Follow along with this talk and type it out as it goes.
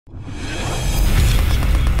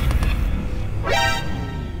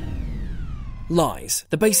Lies,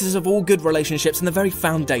 the basis of all good relationships and the very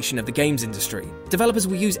foundation of the games industry. Developers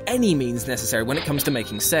will use any means necessary when it comes to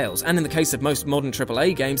making sales, and in the case of most modern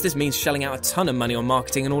AAA games, this means shelling out a ton of money on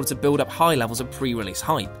marketing in order to build up high levels of pre-release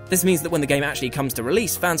hype. This means that when the game actually comes to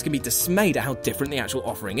release, fans can be dismayed at how different the actual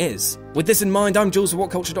offering is. With this in mind, I'm Jules of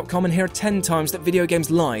WhatCulture.com, and here are 10 times that video games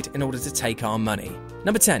lied in order to take our money.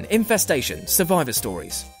 Number 10. Infestation, Survivor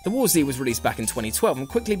Stories. The War Z was released back in 2012 and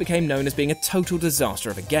quickly became known as being a total disaster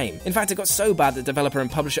of a game. In fact, it got so bad that developer and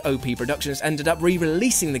publisher OP Productions ended up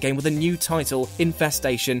re-releasing the game with a new title,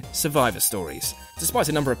 Infestation, Survivor Stories. Despite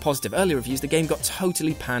a number of positive early reviews, the game got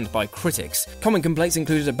totally panned by critics. Common complaints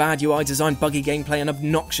included a bad UI design, buggy gameplay, and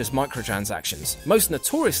obnoxious microtransactions. Most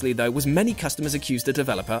notoriously, though, was many customers accused the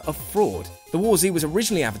developer of fraud. The War Z was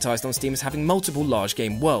originally advertised on Steam as having multiple large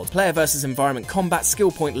game worlds, player versus environment combat,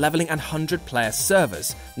 skill point leveling, and 100-player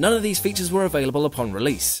servers. None of these features were available upon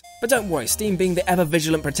release. But don't worry, Steam, being the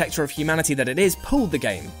ever-vigilant protector of humanity that it is, pulled the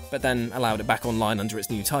game, but then allowed it back online under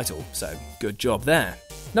its new title, so good job there.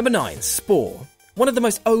 Number 9. Spore. One of the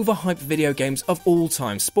most overhyped video games of all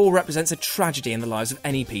time, Spore represents a tragedy in the lives of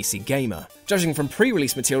any PC gamer. Judging from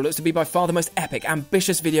pre-release material, it looks to be by far the most epic,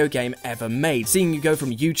 ambitious video game ever made, seeing you go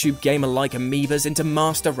from YouTube gamer-like amoebas into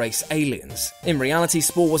master race aliens. In reality,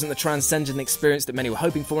 Spore wasn't the transcendent experience that many were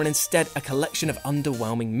hoping for, and instead a collection of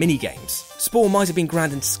underwhelming minigames. Spore might have been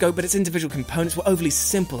grand in scope, but its individual components were overly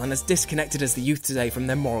simple and as disconnected as the youth today from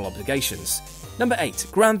their moral obligations. Number 8.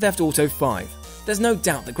 Grand Theft Auto 5. There's no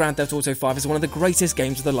doubt that Grand Theft Auto 5 is one of the greatest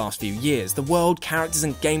games of the last few years. The world, characters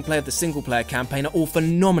and gameplay of the single-player campaign are all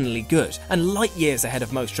phenomenally good, and light years ahead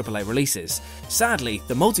of most AAA releases. Sadly,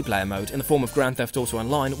 the multiplayer mode, in the form of Grand Theft Auto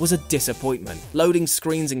Online, was a disappointment. Loading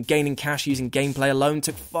screens and gaining cash using gameplay alone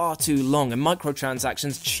took far too long, and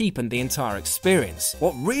microtransactions cheapened the entire experience.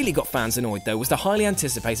 What really got fans annoyed, though, was the highly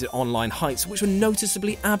anticipated online heights, which were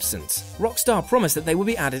noticeably absent. Rockstar promised that they would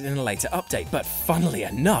be added in a later update, but funnily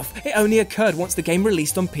enough, it only occurred once the game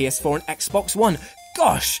released on PS4 and Xbox One.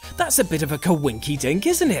 Gosh, that's a bit of a kawinky-dink,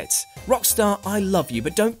 isn't it? Rockstar, I love you,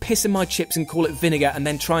 but don't piss in my chips and call it vinegar and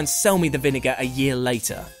then try and sell me the vinegar a year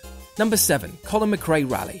later. Number 7. Colin McRae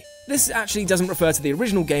Rally. This actually doesn't refer to the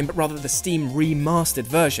original game, but rather the Steam remastered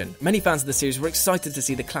version. Many fans of the series were excited to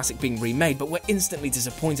see the classic being remade, but were instantly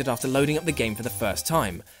disappointed after loading up the game for the first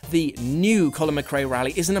time. The new Colin McRae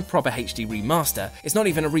Rally isn't a proper HD remaster, it's not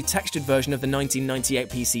even a retextured version of the 1998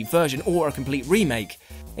 PC version or a complete remake.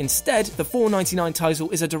 Instead, the $4.99 title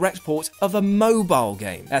is a direct port of a mobile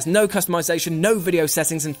game. There's no customization, no video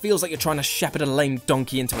settings, and feels like you're trying to shepherd a lame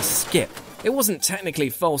donkey into a skip. It wasn't technically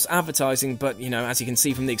false advertising, but, as you can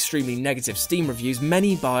see from the extremely negative Steam reviews,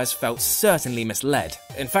 many buyers felt certainly misled.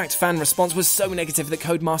 In fact, fan response was so negative that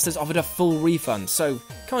Codemasters offered a full refund, so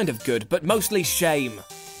kind of good, but mostly shame.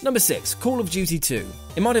 Number 6. Call of Duty 2.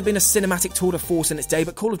 It might have been a cinematic tour de force in its day,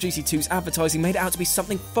 but Call of Duty 2's advertising made it out to be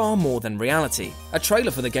something far more than reality. A trailer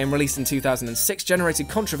for the game released in 2006 generated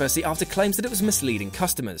controversy after claims that it was misleading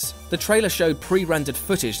customers. The trailer showed pre-rendered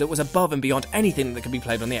footage that was above and beyond anything that could be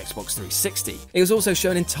played on the Xbox 360. It was also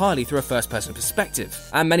shown entirely through a first-person perspective,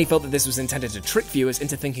 and many felt that this was intended to trick viewers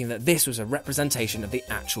into thinking that this was a representation of the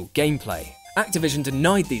actual gameplay. Activision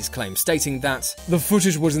denied these claims, stating that the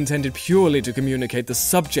footage was intended purely to communicate the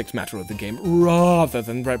subject matter of the game rather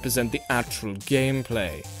than represent the actual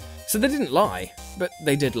gameplay. So they didn't lie, but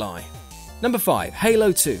they did lie. Number 5.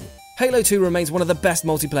 Halo 2. Halo 2 remains one of the best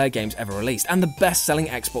multiplayer games ever released, and the best-selling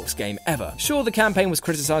Xbox game ever. Sure, the campaign was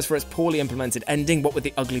criticised for its poorly implemented ending, what with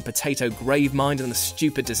the ugly potato Gravemind and the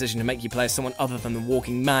stupid decision to make you play as someone other than the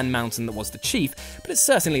walking man-mountain that was the Chief, but it's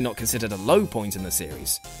certainly not considered a low point in the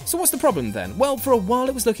series. So what's the problem then? Well, for a while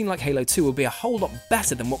it was looking like Halo 2 would be a whole lot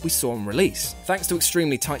better than what we saw on release. Thanks to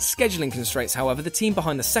extremely tight scheduling constraints, however, the team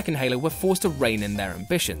behind the second Halo were forced to rein in their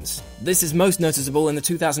ambitions. This is most noticeable in the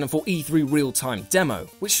 2004 E3 real-time demo,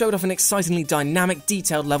 which showed off an excitingly dynamic,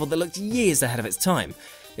 detailed level that looked years ahead of its time.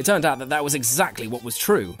 It turned out that that was exactly what was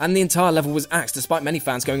true, and the entire level was axed despite many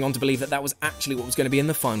fans going on to believe that that was actually what was going to be in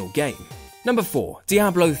the final game. Number 4.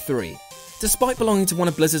 Diablo 3. Despite belonging to one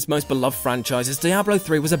of Blizzard's most beloved franchises, Diablo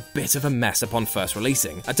 3 was a bit of a mess upon first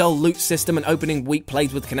releasing. A dull loot system, an opening week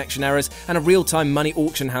plagued with connection errors, and a real-time money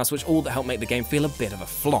auction house which all that helped make the game feel a bit of a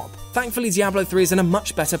flop. Thankfully, Diablo 3 is in a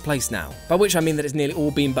much better place now, by which I mean that it's nearly all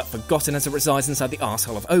been but forgotten as it resides inside the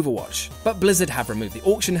arsehole of Overwatch. But Blizzard have removed the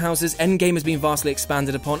auction houses, endgame has been vastly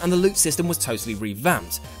expanded upon, and the loot system was totally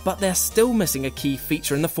revamped. But they're still missing a key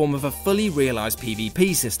feature in the form of a fully realised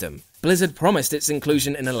PvP system. Blizzard promised its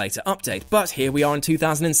inclusion in a later update, but here we are in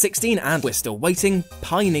 2016 and we're still waiting,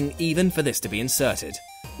 pining even, for this to be inserted.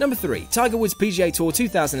 Number 3. Tiger Woods PGA Tour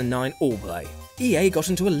 2009 All Play. EA got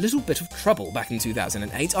into a little bit of trouble back in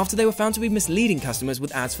 2008 after they were found to be misleading customers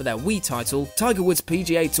with ads for their Wii title, Tiger Woods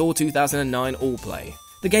PGA Tour 2009 All Play.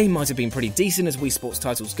 The game might have been pretty decent as Wii Sports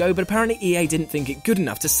titles go, but apparently EA didn't think it good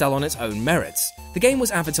enough to sell on its own merits. The game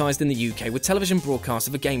was advertised in the UK with television broadcasts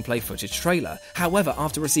of a gameplay footage trailer. However,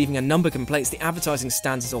 after receiving a number of complaints, the Advertising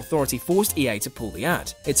Standards Authority forced EA to pull the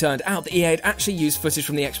ad. It turned out that EA had actually used footage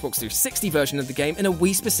from the Xbox 360 version of the game in a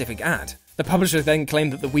Wii-specific ad. The publisher then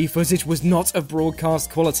claimed that the Wii footage was not of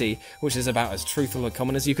broadcast quality, which is about as truthful a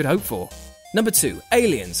comment as you could hope for. Number 2.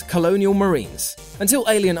 Aliens, Colonial Marines. Until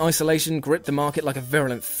Alien Isolation gripped the market like a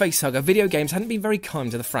virulent facehugger, video games hadn't been very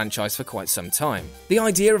kind to the franchise for quite some time. The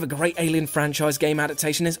idea of a great Alien franchise game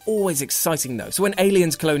adaptation is always exciting though, so when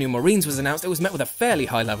Aliens Colonial Marines was announced, it was met with a fairly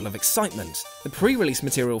high level of excitement. The pre-release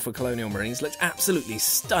material for Colonial Marines looked absolutely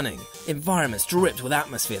stunning. Environments dripped with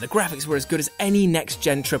atmosphere, the graphics were as good as any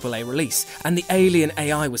next-gen AAA release, and the Alien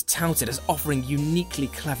AI was touted as offering uniquely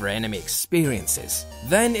clever enemy experiences.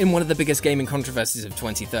 Then, in one of the biggest gaming controversies of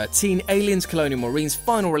 2013, Aliens Colonial Marines'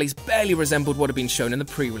 final release barely resembled what had been shown in the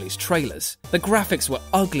pre-release trailers. The graphics were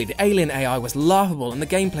ugly, the alien AI was laughable, and the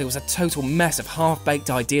gameplay was a total mess of half-baked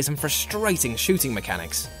ideas and frustrating shooting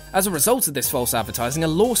mechanics. As a result of this false advertising, a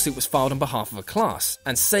lawsuit was filed on behalf of a class,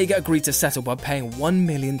 and Sega agreed to settle by paying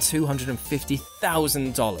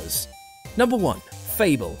 $1,250,000. Number 1.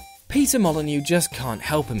 Fable. Peter Molyneux just can't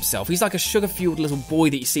help himself. He's like a sugar-fueled little boy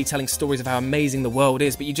that you see telling stories of how amazing the world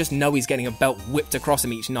is, but you just know he's getting a belt whipped across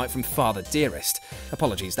him each night from Father Dearest.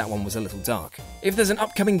 Apologies, that one was a little dark. If there's an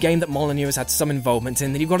upcoming game that Molyneux has had some involvement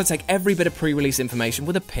in, then you've got to take every bit of pre-release information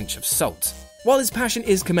with a pinch of salt. While his passion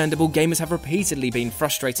is commendable, gamers have repeatedly been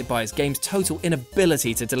frustrated by his game's total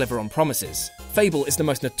inability to deliver on promises. Fable is the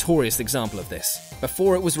most notorious example of this.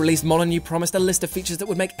 Before it was released, Molyneux promised a list of features that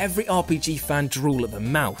would make every RPG fan drool at the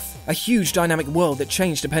mouth. A huge dynamic world that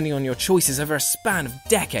changed depending on your choices over a span of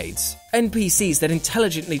decades. NPCs that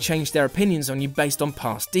intelligently changed their opinions on you based on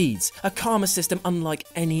past deeds. A karma system unlike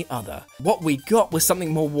any other. What we got was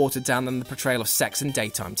something more watered down than the portrayal of sex in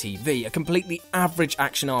daytime TV. A completely average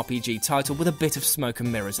action RPG title with a bit of smoke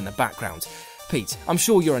and mirrors in the background. Pete, I'm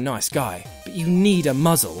sure you're a nice guy, but you need a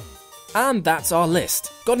muzzle. And that's our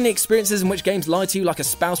list. Got any experiences in which games lie to you like a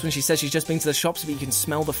spouse when she says she's just been to the shops but you can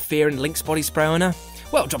smell the fear in Link's body spray on her?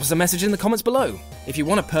 Well, drop us a message in the comments below. If you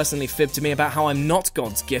want to personally fib to me about how I'm not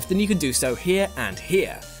God's gift, then you can do so here and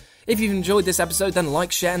here. If you've enjoyed this episode, then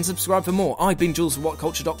like, share and subscribe for more. I've been Jules from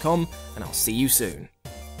WhatCulture.com, and I'll see you soon.